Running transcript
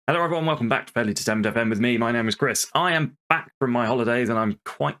Hello everyone, welcome back to FairlyDeterminedFM with me. My name is Chris. I am back from my holidays and I'm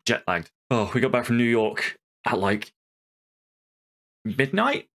quite jet lagged. Oh, we got back from New York at like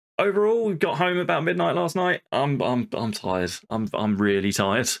midnight overall. We got home about midnight last night. I'm tired. I'm really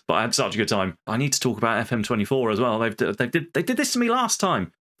tired, but I had such a good time. I need to talk about FM24 as well. They did this to me last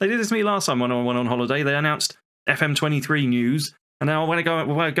time. They did this to me last time when I went on holiday. They announced FM23 news, and now when I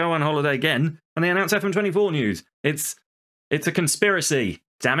go on holiday again, and they announce FM24 news. It's a conspiracy.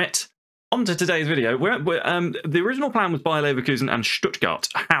 Damn it. On to today's video. The original plan was Bayer Leverkusen and Stuttgart.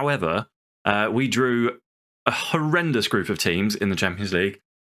 However, we drew a horrendous group of teams in the Champions League.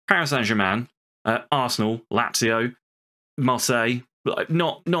 Paris Saint-Germain, Arsenal, Lazio, Marseille.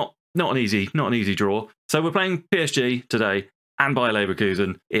 Not an easy draw. So we're playing PSG today and Bayer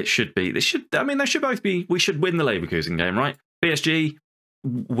Leverkusen. They should both be. We should win the Leverkusen game, right? PSG,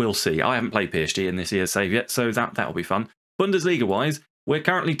 we'll see. I haven't played PSG in this year's save yet, so that'll be fun. Bundesliga-wise, we're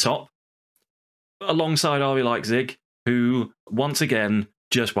currently top, alongside RB Leipzig, who, once again,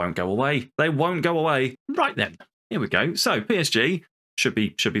 just won't go away. They won't go away. Right then, here we go. So, PSG should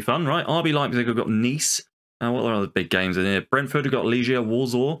be fun, right? RB Leipzig have got Nice. What are the big games in here? Brentford have got Legia,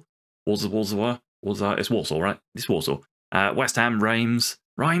 Warsaw. It's Warsaw, right? It's Warsaw. West Ham, Reims.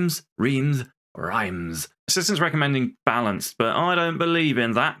 Assistant's recommending balanced, but I don't believe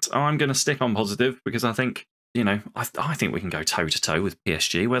in that. I'm going to stick on positive because I think, you know, I think we can go toe-to-toe with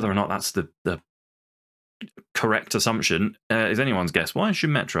PSG. Whether or not that's the correct assumption is anyone's guess. Why is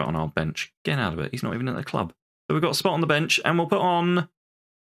Metra on our bench? Get out of it. He's not even at the club. So we've got a spot on the bench, and we'll put on...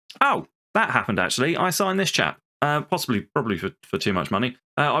 Oh, that happened, actually. I signed this chap. Probably for too much money.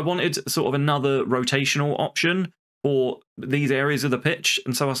 I wanted sort of another rotational option for these areas of the pitch,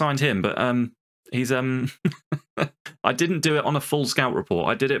 and so I signed him. But he's... I didn't do it on a full scout report.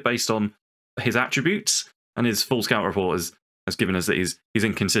 I did it based on his attributes. And his full scout report has given us that he's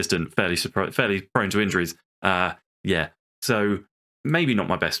inconsistent, fairly prone to injuries. Yeah, so maybe not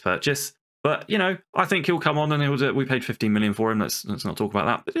my best purchase, but you know, I think he'll come on and he'll do. We paid 15 million for him. Let's not talk about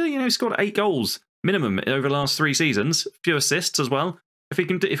that. But you know, he scored 8 goals minimum over the last 3 seasons, a few assists as well. If he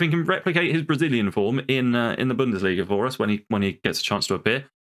can replicate his Brazilian form in the Bundesliga for us when he gets a chance to appear,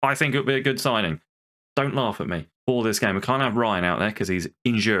 I think it'll be a good signing. Don't laugh at me for this game. We can't have Ryan out there because he's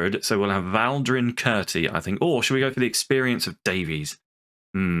injured, so we'll have Valdrin Curti, I think. Or should we go for the experience of Davies?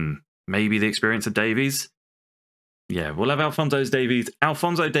 Maybe the experience of Davies? Yeah, we'll have Alphonso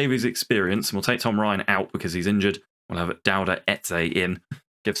Davies experience, and we'll take Tom Ryan out because he's injured. We'll have Dauda Eze in.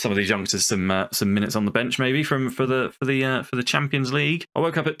 Give some of these youngsters some minutes on the bench, maybe for the Champions League. I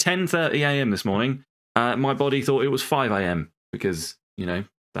woke up at 10:30 AM this morning. My body thought it was 5 AM because, you know,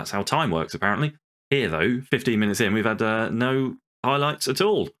 that's how time works apparently. Here, though, 15 minutes in, we've had no highlights at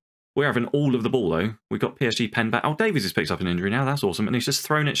all. We're having all of the ball, though. We've got PSG pen back. Oh, Davies has picked up an injury now. That's awesome. And he's just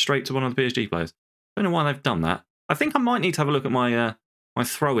thrown it straight to one of the PSG players. Don't know why they've done that. I think I might need to have a look at my my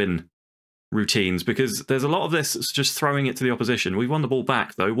throw-in routines, because there's a lot of this just throwing it to the opposition. We've won the ball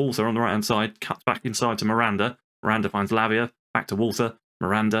back, though. Walter on the right-hand side, cuts back inside to Miranda. Miranda finds Lavia. Back to Walter.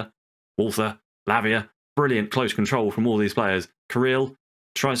 Miranda. Walter. Lavia. Brilliant close control from all these players. Kirill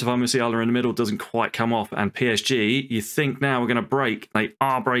tries to find Musiala in the middle, doesn't quite come off, and PSG, you think now we're going to break. They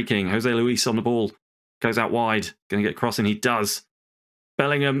are breaking. Jose Luis on the ball, goes out wide, going to get crossing, he does.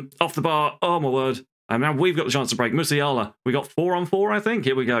 Bellingham, off the bar, oh my word. And now we've got the chance to break. Musiala, we got 4-on-4, I think.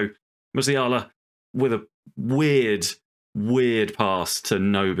 Here we go. Musiala with a weird pass to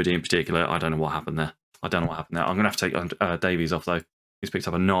nobody in particular. I don't know what happened there. I'm going to have to take Davies off, though. He's picked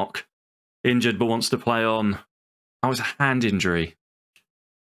up a knock. Injured, but wants to play on. Oh, it's a hand injury.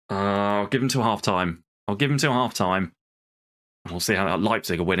 I'll give him till half-time. We'll see how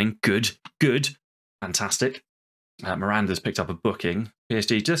Leipzig are winning. Good. Fantastic. Miranda's picked up a booking.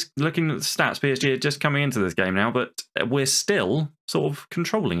 PSG, just looking at the stats, PSG are just coming into this game now, but we're still sort of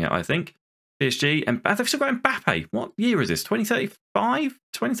controlling it, I think. PSG, and they've still got Mbappe. What year is this? 2035?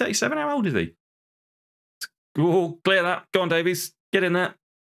 2037? How old is he? Oh, clear that. Go on, Davies. Get in there.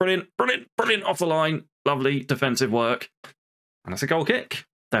 Brilliant. Off the line. Lovely defensive work. And that's a goal kick.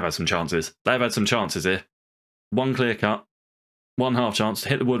 They've had some chances here. One clear cut. One half chance to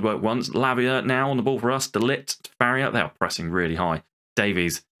hit the woodwork once. Lavia now on the ball for us. De Ligt, Faria. They are pressing really high.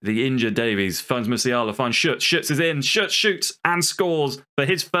 Davies, the injured Davies, finds Musiala, finds Schutz. Schutz is in. Schutz shoots and scores for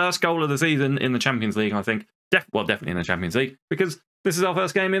his first goal of the season in the Champions League, I think. Definitely in the Champions League, because this is our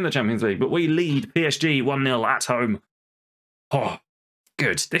first game in the Champions League. But we lead PSG 1-0 at home. Oh,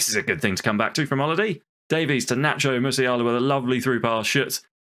 good. This is a good thing to come back to from holiday. Davies to Nacho, Musiala with a lovely through pass. Schutz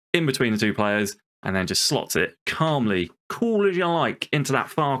in between the two players, and then just slots it calmly, cool as you like, into that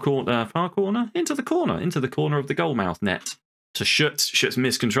far corner, into the corner of the goalmouth net. to Schutz. Schutz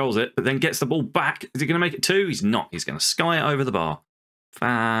miscontrols it, but then gets the ball back. Is he going to make it 2? He's not. He's going to sky it over the bar.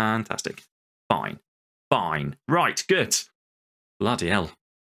 Fantastic. Fine. Fine. Right, good. Bloody hell.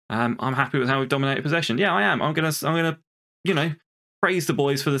 I'm happy with how we've dominated possession. Yeah, I am. I'm gonna, you know, praise the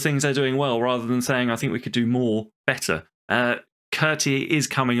boys for the things they're doing well, rather than saying I think we could do more, better. Curti is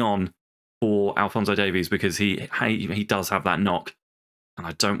coming on for Alphonso Davies because he does have that knock, and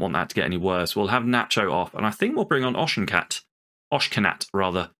I don't want that to get any worse. We'll have Nacho off, and I think we'll bring on Oshkanat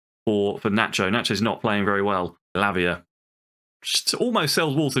rather, for Nacho. Nacho's not playing very well. Lavia just almost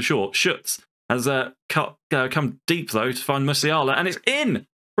sells Walter short. Schutz has come deep though to find Musiala, and it's in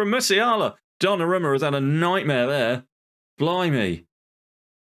from Musiala. Donnarumma has had a nightmare there. Blimey.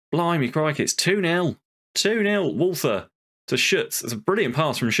 Blimey, crikey. It's 2-0. 2-0. Walther to Schutz. It's a brilliant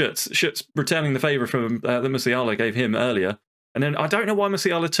pass from Schutz. Schutz returning the favour from that Musiala gave him earlier. And then I don't know why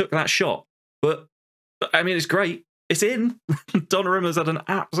Musiala took that shot, but I mean, it's great. It's in. Donnarumma's had an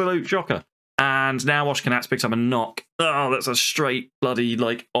absolute shocker. And now Oshkanat's picked up a knock. Oh, that's a straight bloody,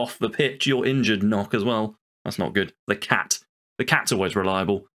 like, off the pitch, you're injured knock as well. That's not good. The cat. The cat's always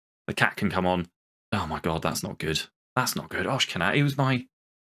reliable. The cat can come on. Oh my god, that's not good. That's not good. Oshkanat, he was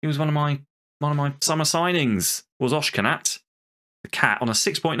one of my summer signings, was Oshkanat. The cat on a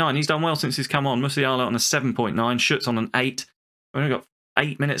 6.9. He's done well since he's come on. Musiala on a 7.9. Schutz on an 8. We've only got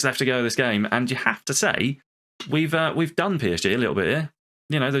 8 minutes left to go this game, and you have to say we've done PSG a little bit here.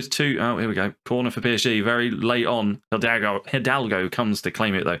 You know, those two. Oh, here we go. Corner for PSG very late on. Hidalgo comes to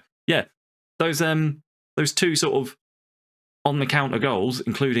claim it though. Yeah, those two sort of on the counter goals,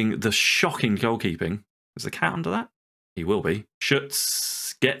 including the shocking goalkeeping. Is the cat under that? He will be.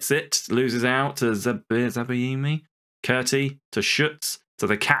 Schutz gets it, loses out to Zabayimi. Curti to Schutz to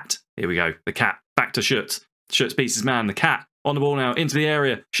the cat. Here we go. The cat back to Schutz. Schutz beats his man. The cat on the ball now into the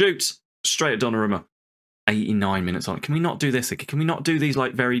area. Shoots straight at Donnarumma. 89 minutes on. Can we not do this again? Can we not do these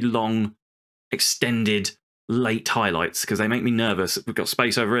like very long, extended, late highlights? Because they make me nervous. We've got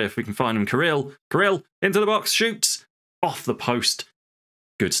space over here if we can find them. Kirill into the box. Shoots off the post.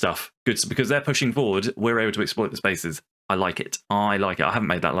 Good stuff. Good, because they're pushing forward. We're able to exploit the spaces. I like it. I like it. I haven't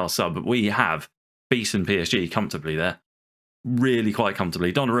made that last sub, but we have beaten PSG comfortably there. Really quite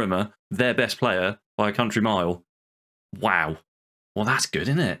comfortably. Donnarumma, their best player by a country mile. Wow. Well, that's good,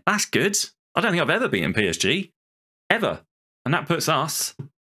 isn't it? That's good. I don't think I've ever beaten PSG. Ever. And that puts us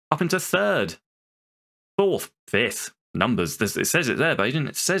up into 3rd, 4th, 5th. Numbers. It says it there, Bayern.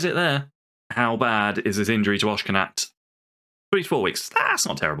 It says it there. How bad is this injury to Oshkanat? 3 to 4 weeks. That's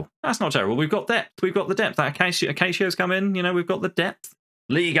not terrible. That's not terrible. We've got depth. We've got the depth. That Acacia's come in. You know, we've got the depth.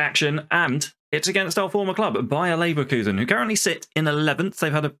 League action, and it's against our former club, Bayer Leverkusen, who currently sit in 11th.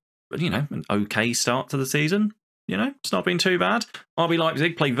 They've had an okay start to the season. You know, it's not been too bad. RB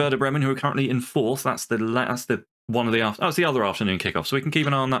Leipzig play Werder Bremen, who are currently in 4th. That's the one of the it's the other afternoon kickoff. So we can keep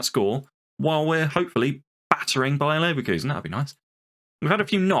an eye on that score while we're hopefully battering Bayer Leverkusen. That'd be nice. We've had a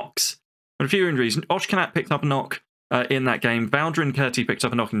few knocks and a few injuries. Oshkanat picked up a knock in that game. Valdrin Curti picked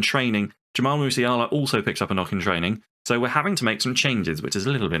up a knock in training. Jamal Musiala also picked up a knock in training. So we're having to make some changes, which is a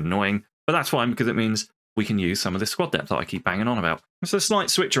little bit annoying, but that's fine because it means we can use some of this squad depth that I keep banging on about. It's a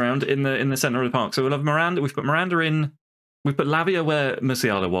slight switch around in the centre of the park. So we'll have Miranda. We've put Miranda in. We've put Lavia where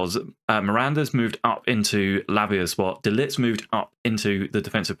Musiala was. Miranda's moved up into Lavia's spot. De Ligt's moved up into the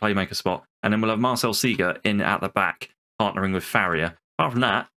defensive playmaker spot. And then we'll have Marcel Seeger in at the back, partnering with Faria. Apart from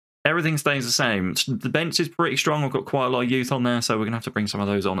that, everything stays the same. The bench is pretty strong. I've got quite a lot of youth on there, so we're going to have to bring some of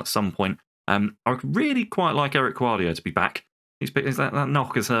those on at some point. I would really quite like Eric Guardia to be back. That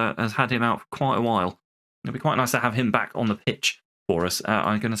knock has had him out for quite a while. It'd be quite nice to have him back on the pitch for us.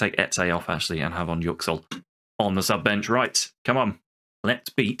 I'm going to take Etse off, actually, and have on Yüksel on the sub-bench. Right, come on. Let's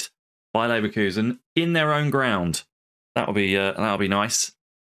beat Bayer Leverkusen in their own ground. That'll be nice.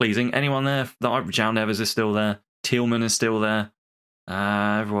 Pleasing. Anyone there? Jan Evers is still there. Thielmann is still there.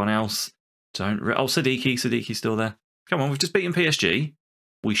 Everyone else. Sadiqi's still there. Come on, we've just beaten PSG.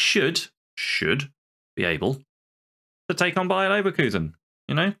 We should be able to take on Bayer Leverkusen.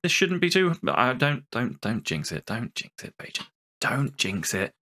 You know, this shouldn't be too. Don't jinx it. Don't jinx it, Paige. Don't jinx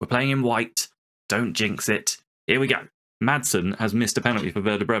it. We're playing in white. Don't jinx it. Here we go. Madsen has missed a penalty for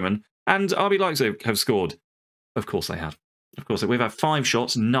Werder Bremen, and RB Leipzig have scored. Of course they have. Of course, we've had 5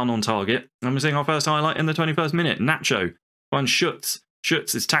 shots, none on target. And we're seeing our first highlight in the 21st minute. Nacho finds Schutz.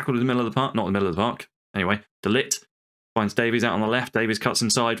 Schutz is tackled in the middle of the park. Not in the middle of the park. Anyway, De Ligt finds Davies out on the left. Davies cuts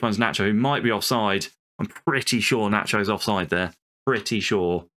inside, finds Nacho, who might be offside. I'm pretty sure Nacho's offside there. Pretty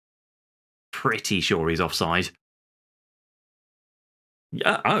sure he's offside.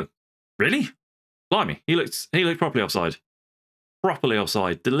 Yeah. Oh, really? Blimey, he looked properly offside. Properly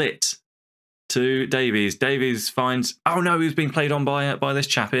offside. De Ligt to Davies. Davies finds... Oh, no, he's being played on by this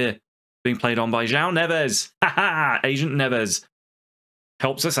chap here. Being played on by João Neves. Ha-ha! Agent Neves.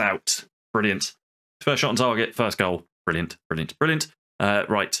 Helps us out. Brilliant. First shot on target, first goal. Brilliant, brilliant, brilliant.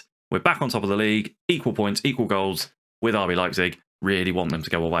 Right, we're back on top of the league. Equal points, equal goals with RB Leipzig. Really want them to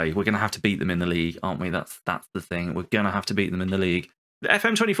go away. We're going to have to beat them in the league, aren't we? That's the thing. We're going to have to beat them in the league. The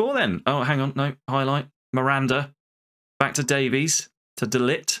FM24 then. Oh, hang on. No, highlight. Miranda. Back to Davies. To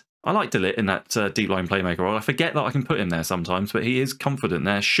DeLitt. I like DeLitt in that deep line playmaker role. I forget that I can put him there sometimes, but he is confident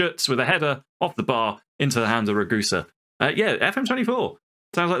there. Schütz with a header off the bar into the hands of Ragusa. Yeah, FM24.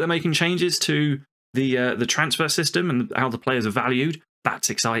 Sounds like they're making changes to the transfer system and how the players are valued. That's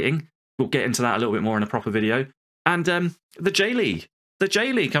exciting. We'll get into that a little bit more in a proper video. And the J-League. The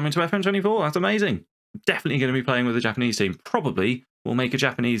J-League coming to FM24. That's amazing. Definitely going to be playing with a Japanese team. Probably will make a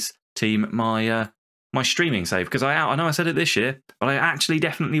Japanese team my my streaming save, because I know I said it this year, but I actually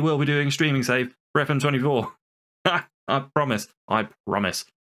definitely will be doing a streaming save for FM24. I promise. I promise.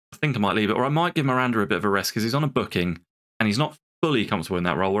 I think I might leave it, or I might give Miranda a bit of a rest because he's on a booking and he's not fully comfortable in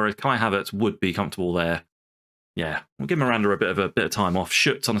that role, whereas Kai Havertz would be comfortable there. Yeah, we'll give Miranda a bit of time off.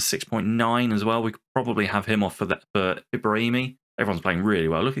 Schütz on a 6.9 as well. We could probably have him off for Ibrahimi. Everyone's playing really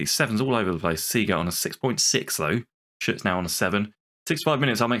well. Look at these sevens all over the place. Seager on a 6.6 though. Schütz now on a 7. 65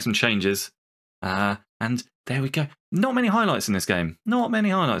 minutes, I'll make some changes. And there we go. Not many highlights in this game. Not many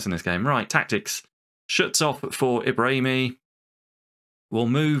highlights in this game. Right, tactics. Schütz off for Ibrahimi. We'll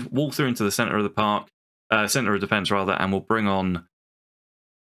move Walther into the centre of the park. Centre of defence, rather, and we'll bring on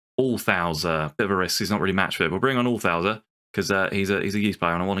Althauser. Bit of a risk. He's not really match fit. We'll bring on Althauser because he's a youth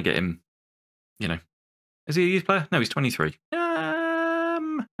player, and I want to get him. You know, is he a youth player? No, he's 23. I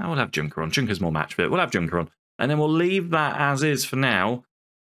will have Junker on. Junker's more match fit. We'll have Junker on, and then we'll leave that as is for now.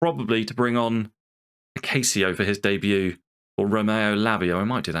 Probably to bring on Casio for his debut, or Romeo Lavio. I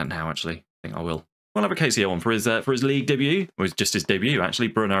might do that now. Actually, I think I will. We'll have a KCO on for his league debut, or just his debut, actually.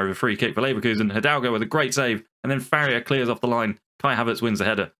 Bruno over free kick for Leverkusen. Hidalgo with a great save, and then Faria clears off the line. Kai Havertz wins the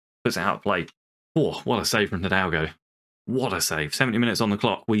header, puts it out of play. Oh, what a save from Hidalgo. What a save. 70 minutes on the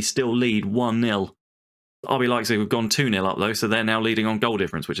clock. We still lead 1-0. RB Leipzig have gone 2-0 up, though, so they're now leading on goal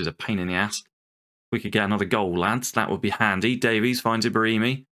difference, which is a pain in the ass. We could get another goal, lads. That would be handy. Davies finds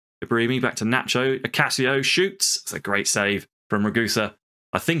Ibrahimi. Ibrahimi back to Nacho. Acasio shoots. It's a great save from Ragusa.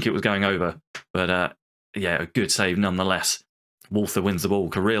 I think it was going over, but yeah, a good save nonetheless. Walther wins the ball.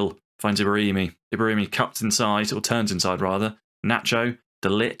 Kirill finds Ibrahimi. Ibrahimi cuts inside, or turns inside rather. Nacho,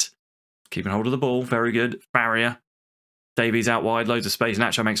 DeLitt, keeping hold of the ball. Very good. Faria. Davies out wide, loads of space.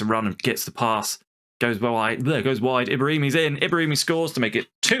 Nacho makes a run and gets the pass. Goes wide. There goes wide. Ibrahimi's in. Ibrahimi scores to make it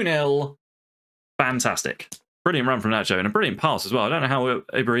 2-0. Fantastic. Brilliant run from Nacho and a brilliant pass as well. I don't know how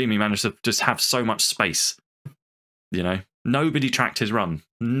Ibrahimi managed to just have so much space. You know, nobody tracked his run.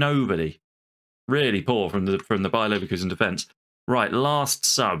 Nobody. Really poor from the Bayer Leverkusen defence. Right, last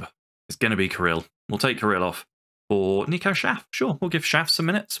sub is going to be Kirill. We'll take Kirill off for Nico Schaff. Sure, we'll give Schaff some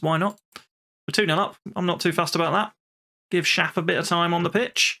minutes. Why not? We're 2-0 up. I'm not too fussed about that. Give Schaff a bit of time on the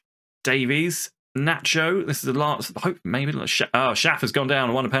pitch. Davies, Nacho. This is the last. Hope maybe. Oh, Schaff has gone down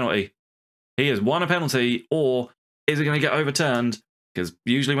and won a penalty. He has won a penalty, or is it going to get overturned? Because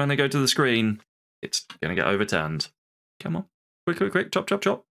usually when they go to the screen, it's going to get overturned. Come on. Quick, quick, quick. Chop, chop,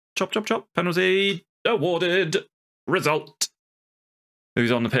 chop. Chop, chop, chop. Penalty awarded. Result.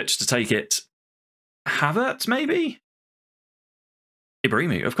 Who's on the pitch to take it? Havertz, maybe?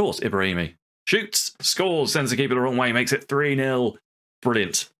 Ibrahimi, of course, Ibrahimi. Shoots, scores, sends the keeper the wrong way, makes it 3-0.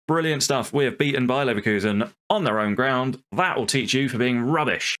 Brilliant. Brilliant stuff. We have beaten Bayer Leverkusen on their own ground. That will teach you for being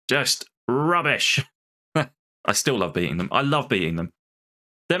rubbish. Just rubbish. I still love beating them. I love beating them.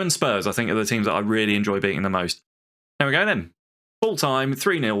 Them and Spurs, I think, are the teams that I really enjoy beating the most. There we go then. Full time,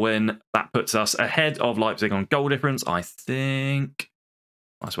 3-0 win. That puts us ahead of Leipzig on goal difference, I think.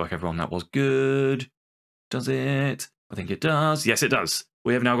 Nice work, everyone. That was good. Does it? I think it does. Yes, it does.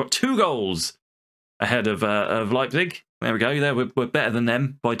 We have now got 2 goals ahead of Leipzig. There we go. There, we're better than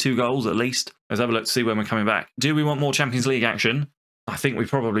them by 2 goals at least. Let's have a look to see when we're coming back. Do we want more Champions League action? I think we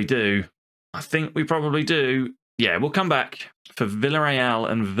probably do. I think we probably do. Yeah, we'll come back for Villarreal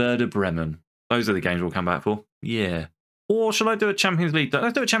and Werder Bremen. Those are the games we'll come back for. Yeah. Or should I do a Champions League?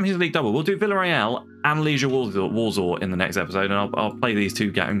 Let's do a Champions League double. We'll do Villarreal and Legia Warsaw in the next episode, and I'll play these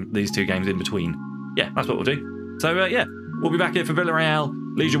two games in between. Yeah, that's what we'll do. So yeah, we'll be back here for Villarreal,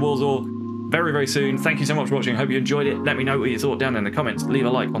 Legia Warsaw very, very soon. Thank you so much for watching. Hope you enjoyed it. Let me know what you thought down in the comments. Leave a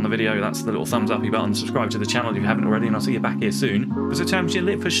like on the video. That's the little thumbs up button. Subscribe to the channel if you haven't already, and I'll see you back here soon for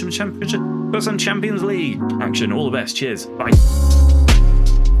some Champions League action. All the best. Cheers. Bye.